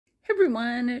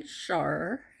everyone, it's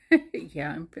Shar.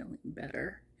 Yeah, I'm feeling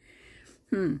better.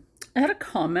 I had a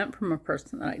comment from a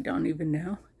person that I don't even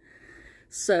know.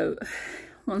 So,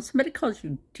 when somebody calls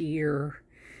you dear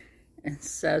and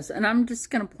says, and I'm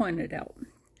just going to point it out,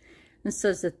 and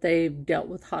says that they've dealt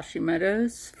with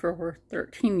Hashimoto's for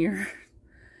 13 years,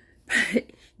 but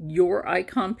your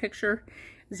icon picture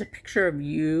is a picture of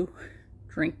you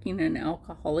drinking an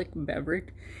alcoholic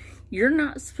beverage. You're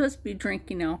not supposed to be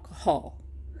drinking alcohol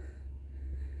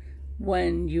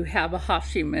when you have a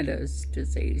Hashimoto's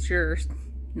disease. You're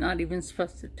not even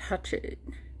supposed to touch it.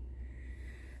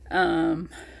 And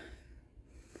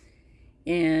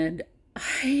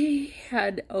I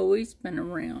had always been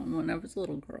around when I was a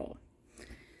little girl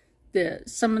that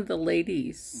some of the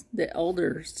ladies, the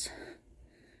elders,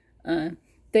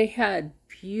 they had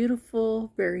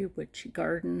beautiful, very witchy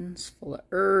gardens full of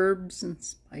herbs and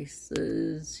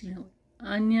spices, like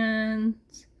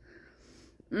onions.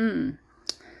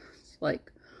 It's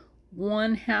like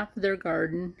one half of their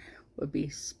garden would be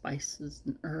spices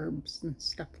and herbs and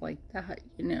stuff like that,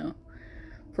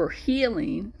 for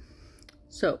healing.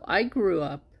 So I grew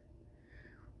up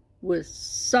with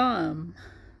some,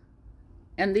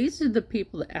 and these are the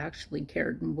people that actually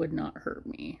cared and would not hurt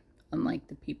me, unlike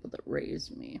the people that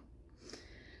raised me.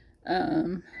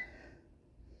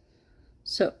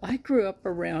 So I grew up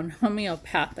around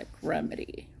homeopathic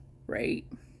remedy, right?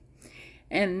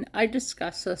 And I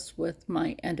discussed this with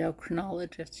my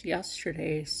endocrinologist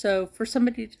yesterday. So for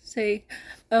somebody to say,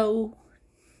 oh,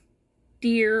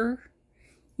 dear,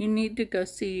 you need to go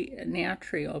see a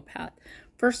naturopath.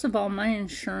 First of all, my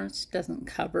insurance doesn't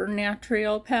cover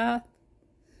naturopath.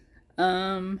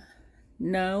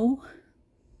 No.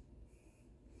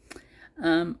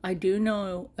 I do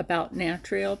know about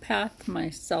naturopath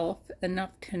myself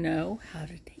enough to know how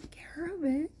to take care of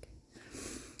it.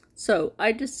 So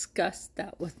I discussed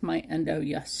that with my endo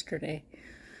yesterday.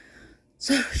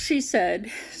 So she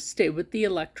said, stay with the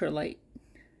electrolyte.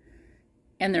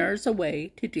 And there's a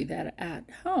way to do that at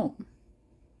home.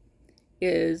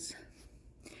 Is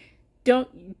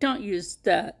don't use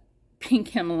the pink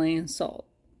Himalayan salt.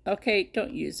 Okay,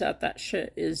 don't use that. That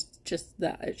shit is just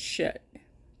that. It's shit.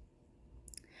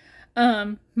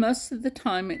 Most of the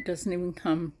time it doesn't even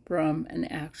come from an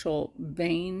actual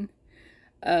vein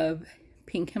of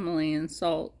pink Himalayan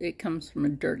salt. It comes from a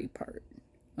dirty part.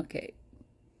 Okay.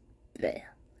 Blech.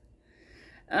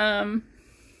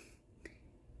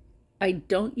 I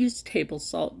don't use table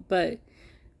salt, but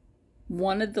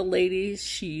one of the ladies,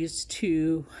 she used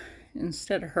to,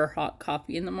 instead of her hot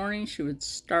coffee in the morning, she would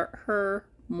start her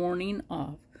morning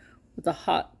off with a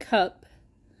hot cup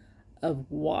of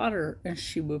water, and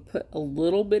she would put a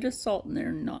little bit of salt in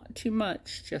there, not too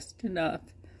much, just enough.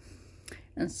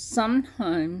 And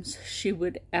sometimes she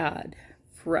would add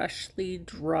freshly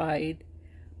dried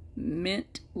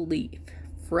mint leaf,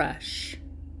 fresh.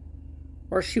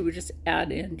 Or she would just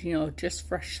add in, just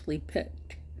freshly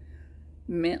picked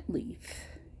mint leaf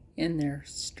in there.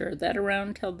 Stir that around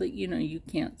until that, you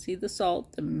can't see the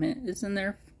salt. The mint is in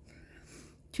there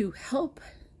to help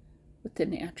with the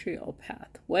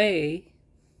naturopath way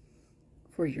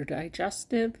for your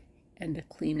digestive and to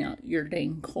clean out your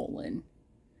dang colon.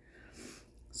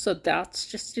 So that's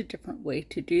just a different way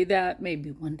to do that.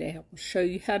 Maybe one day I will show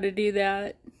you how to do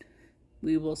that.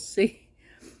 We will see.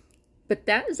 But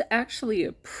that is actually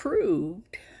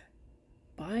approved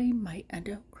by my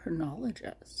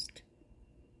endocrinologist.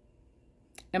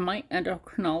 And my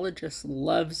endocrinologist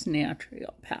loves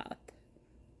naturopath.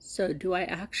 So do I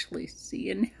actually see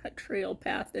a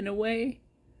naturopath in a way?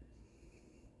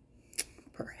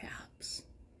 Perhaps.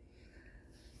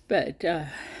 But,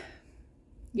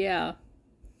 yeah.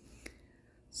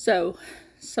 So,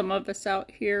 some of us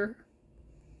out here,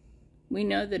 we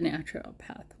know the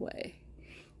naturopath way.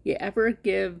 You ever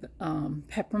give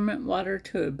peppermint water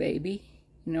to a baby?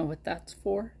 You know what that's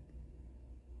for?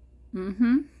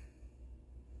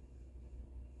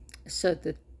 So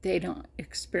that they don't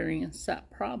experience that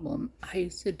problem. I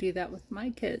used to do that with my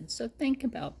kids, so think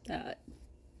about that.